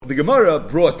The Gemara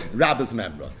brought Rabba's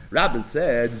memra. Rabba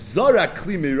said, Zora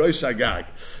kli mirosh agag.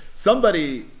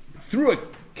 Somebody threw a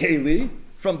keli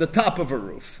from the top of a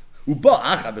roof. And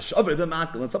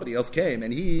somebody else came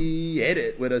and he hit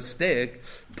it with a stick.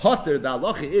 Potter, the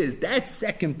halacha is that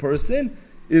second person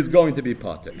is going to be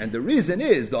potter. And the reason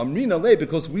is, the Amrina Le,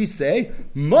 because we say,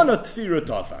 Monot Tfira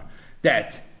Tofar,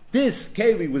 that this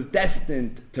keli was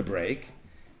destined to break,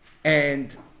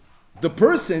 and the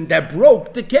person that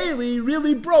broke the keli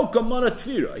really broke a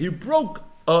monatfira. He broke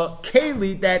a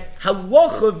keli that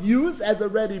halacha views as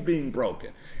already being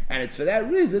broken. And it's for that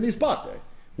reason he's potter.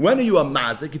 When are you a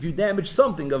mazik? If you damage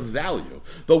something of value.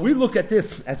 But we look at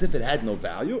this as if it had no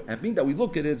value, and being that we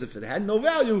look at it as if it had no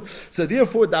value, so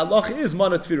therefore the halacha is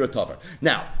monatfira tovar.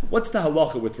 Now, what's the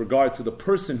halacha with regard to the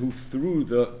person who threw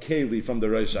the keli from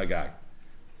the Rosh Hagag?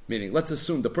 Meaning, let's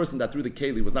assume the person that threw the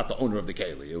keli was not the owner of the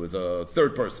keli. It was a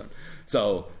third person.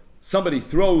 So somebody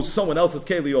throws someone else's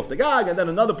keli off the gag, and then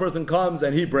another person comes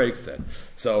and he breaks it.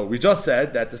 So we just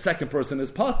said that the second person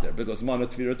is potter, because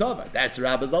manat tova. That's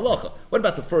Rabba's halacha. What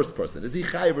about the first person? Is he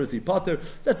chayiv or is he potter?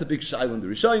 That's a big shaila in the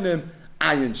Rishonim.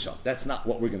 Ayin shah. That's not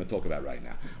what we're going to talk about right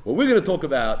now. What we're going to talk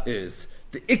about is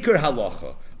the ikar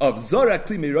halacha of zora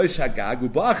kli mirosh hagag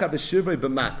u'ba'acha v'shivrei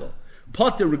b'makol.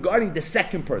 Potter regarding the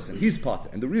second person, he's potter,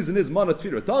 and the reason is mana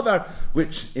tfira tavar,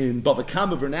 which in Bava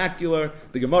Kama vernacular,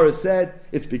 the Gemara said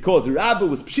it's because Rabba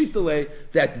was pshitale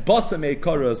that basa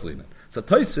meikara is lina. So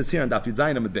Tosfos here on Daf Yud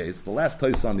Zayin Amud Beis, the last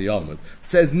Tosfos on the Yomud,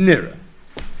 says nira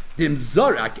dim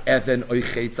zorak even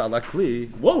oichetz ala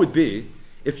kli. What would be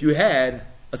if you had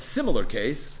a similar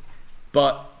case,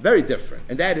 but very different,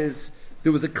 and that is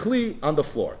there was a kli on the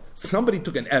floor. Somebody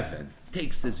took an even,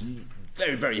 takes this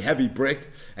very, very heavy brick,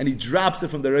 and he drops it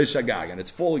from the Rosh Hagag, and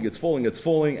it's falling,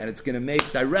 and it's going to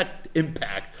make direct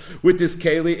impact with this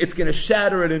keli. It's going to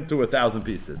shatter it into 1,000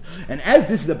 pieces. And as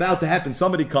this is about to happen,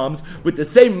 somebody comes with the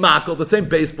same makel, the same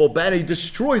baseball bat, and he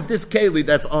destroys this keli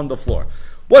that's on the floor.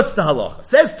 What's the halacha?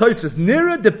 Says Tosfos,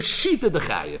 nira de pshita de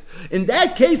chayiv. In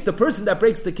that case, the person that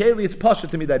breaks the keli, it's pasha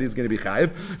to me that he's going to be chayiv.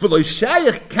 V'lo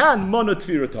shayich kan monot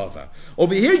tfira tova.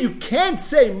 Over here, you can't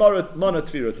say monot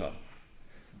tfira tova.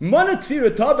 Mana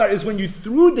tfira tavar is when you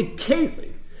threw the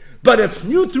keli. But if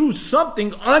you threw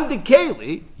something on the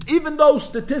keli, even though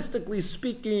statistically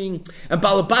speaking, and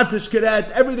balabatish keret,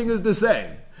 everything is the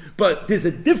same. But there's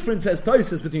a difference, as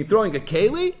Tosfos, between throwing a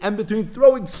keli and between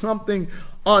throwing something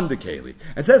on the keli.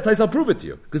 And says Tosfos, I'll prove it to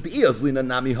you. Because the iyazlina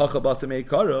nami hacha basam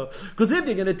eikara. Because if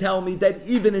you're going to tell me that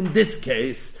even in this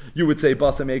case, you would say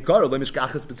basam eikara,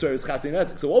 lemishkachas b'tzeres chatzin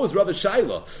ezek. So what was Rav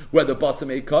Shaila? Whether basam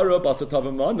eikara, basa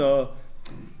tavamana,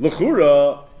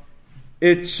 l'chura,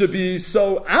 it should be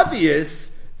so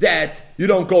obvious that you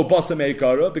don't go basam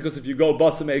eikara, because if you go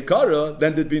basam eikara,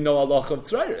 then there'd be no halach of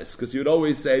tzreiris, because you'd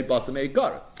always say basam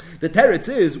eikara. The teretz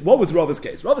is, what was Rava's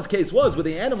case? Rava's case was where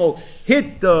the animal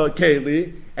hit the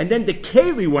keli, and then the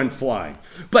keli went flying.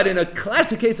 But in a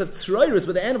classic case of tzreiris,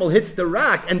 where the animal hits the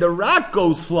rock, and the rock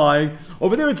goes flying,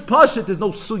 over there it's pashit, there's no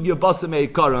sugya basam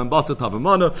eikara and basa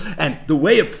tavamana, and the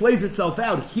way it plays itself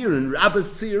out here in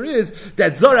Rabba's seer is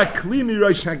that zara kli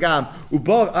mirosh hagam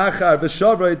ubar achar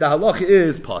v'shavrei, the halacha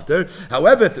is potter.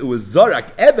 However, if it was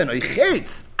zorak even or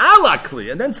chetz ala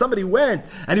kli, and then somebody went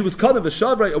and he was caught in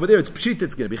v'shavrei, over there it's pshit,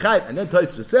 it's going to be chayv. And then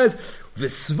Tosfos says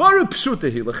v'svara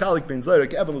pshutahi l'chalik ben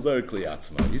zorak even l'zorak kli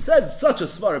atzma. He says it's such a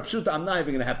svara pshuta, I'm not even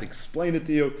going to have to explain it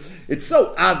to you. It's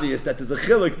so obvious that there's a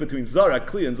chilik between zorak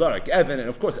kli and zorak even, and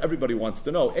of course everybody wants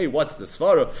to know, hey, what's the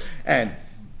svara? And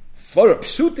svara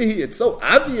pshutahi, it's so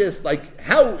obvious. Like,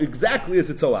 how exactly is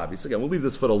it so obvious? Again, we'll leave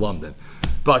this for the London,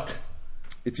 but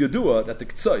it's Yodua that the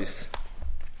Ktsois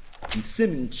in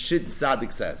Siman Shid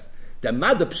Tzadik says that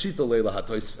Mada Pshita Leila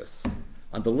HaTosfos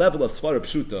on the level of Svara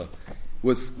Pshuta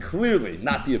was clearly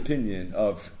not the opinion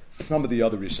of some of the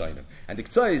other Rishonim. And the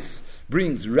Ktsois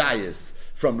brings rayas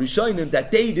from Rishonim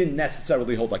that they didn't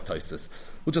necessarily hold like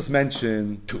Tosfos. We'll just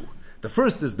mention two. The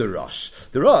first is the Rosh.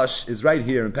 The Rosh is right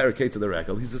here in Paraketz of the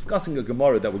Rekel. He's discussing a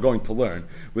Gemara that we're going to learn,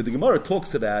 where the Gemara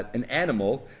talks about an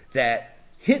animal that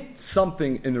hit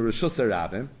something in the Rishus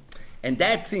HaRabim, and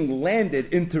that thing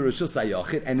landed into Rishus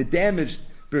HaYachid, and it damaged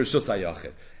Rishus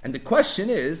HaYachid. And the question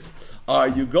is, are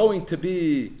you going to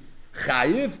be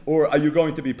chayiv, or are you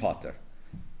going to be potter?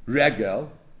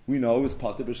 Regel, we know, is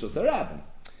potter Rishus HaRabim.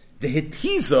 The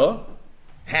hitiza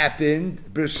happened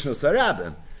Rishus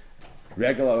HaRabim.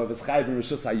 Regel, however, is chayiv in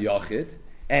Rishus HaYachid,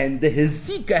 and the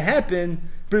hezika happened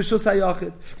Rishus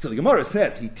HaYachid. So the Gemara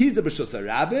says, hitiza Rishus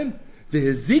HaRabim, the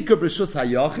hezika Rishus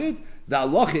HaYachid, the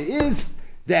halacha is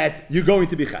that you're going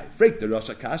to be chayiv. Freik the Rosh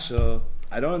Hakasha,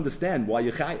 I don't understand why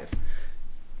you're chayiv.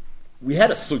 We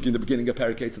had a sugi in the beginning of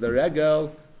Paraketz of the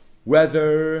Regel.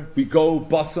 whether we go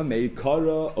basa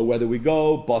meikara or whether we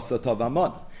go basa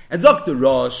tavaman. And Zok the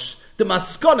Rosh, the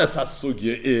maskonas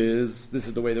hasugya is, this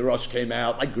is the way the Rosh came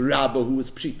out, like Rabba who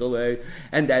was pshitale,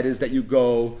 and that is that you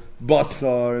go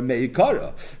basar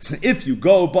meikara. So if you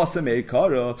go basar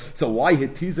meikara, so why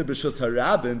hitiza b'shus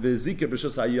harabim v'zika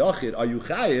b'shus hayachid are you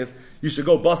chayiv? You should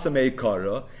go basa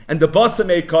meikara, and the basa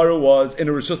meikara was in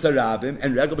a rishus harabim,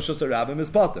 and regel b'shus harabim is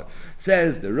pater.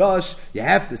 Says the Rosh, you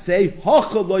have to say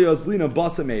hachal lo yazlina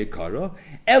basa meikara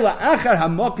ela achar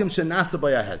hamakim shenasa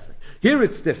b'yahesek. Here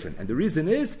it's different, and the reason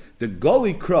is the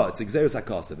goli kra. It's exeris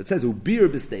hakasav. It says ubir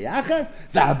b'stei achar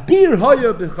v'abir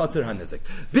hoya b'chatzer hanezek.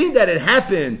 Being that it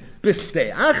happened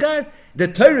b'stei achar, the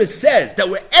Torah says that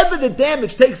wherever the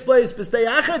damage takes place b'stei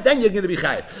achar, then you're going to be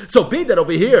chayiv. So be that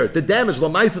over here, the damage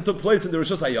lamaisa took place in the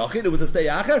rishus hayachid, it was a stei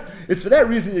achar. It's for that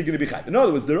reason you're going to be chayiv. In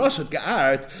other words, the Rosh had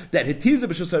ga'art that hitiza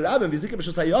b'shus harabim v'zika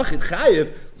b'shus hayachid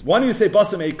chayiv. One you say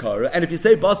basa meikara, and if you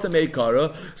say basa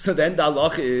meikara, so then the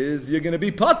halach is you're going to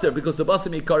be pater because the basa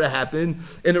meikara happened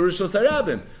in a rishus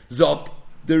harabim. Zok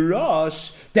the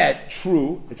Rosh, that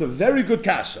true, it's a very good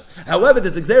kasha. However,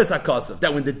 there's exeris hakasav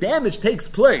that when the damage takes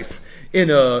place in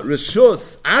a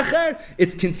rishus acher,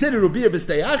 it's considered ubir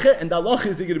b'stei acher, and the halach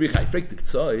is going to be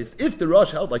chayfrik. If the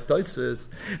Rosh held like Tosfos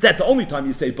that the only time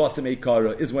you say basim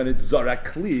eikara is when it's zarak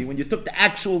kli, when you took the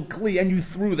actual kli and you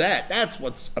threw that, that's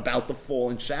what's about to fall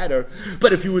and shatter.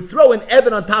 But if you would throw an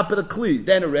evan on top of the kli,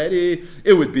 then already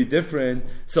it would be different.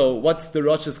 So what's the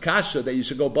Rosh's kasha that you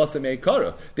should go basim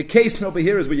eikara? The case over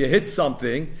here is where you hit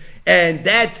something and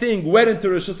that thing went into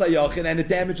Rishus HaYachid and it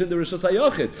damaged the Rishus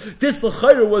HaYachid. This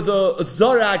l'chayr was a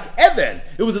Zarak Even.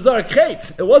 It was a Zarak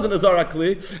Chetz. It wasn't a Zarak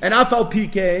Li. And Afal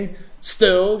PK,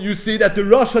 still, you see that the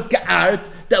Rosh had Ga'art,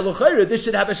 that l'chayr, this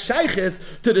should have a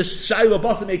shayches to the Shayla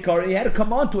Basim Eikar, and he had to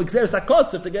come on to Exeris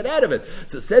HaKosef to get out of it.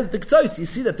 So it says the K'tzos, you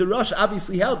see that the Rosh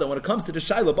obviously held that when it comes to the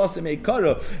Shayla Basim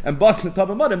Eikar and Basim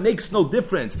Tavamad, it makes no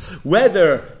difference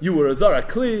whether you were a Zarak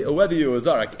Kli or whether you were a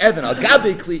Zarak Evan, Al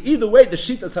Gabi Kli. Either way, the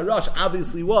Shitas HaRosh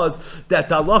obviously was that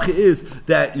the halacha is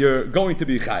that you're going to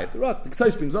be chayiv. The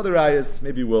K'tzos brings other ayahs,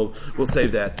 maybe we'll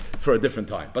save that for a different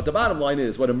time. But the bottom line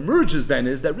is, what emerges then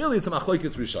is that really it's a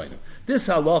machlokes rishonim. This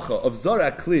halacha of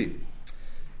Zarak Kli,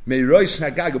 Merash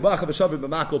Hagag Bacha V'Shavim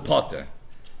B'Makol Potter,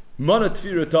 Mana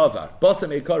Tfira Tavar,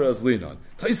 Basam Eikara as Linon.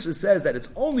 Tosfos says that it's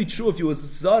only true if you was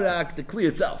Zarak the Kli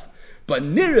itself. But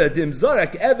Nira Dim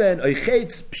Zarak Even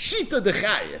Oichetz Pshita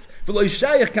Dechayev. V'lo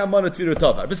Yishayach Kam Mana Tfira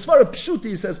Tavar. V'Svara Pshuti,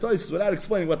 he says Tosfos, without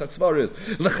explaining what that Svar is.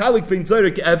 L'chalik Bein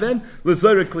Zarak Even,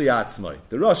 L'Zarak Kli Atzmai.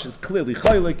 The Rosh is clearly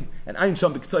Chaylik, and Ein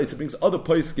Sham B'K'tzos, it brings other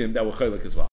poskim that were Chaylik as well.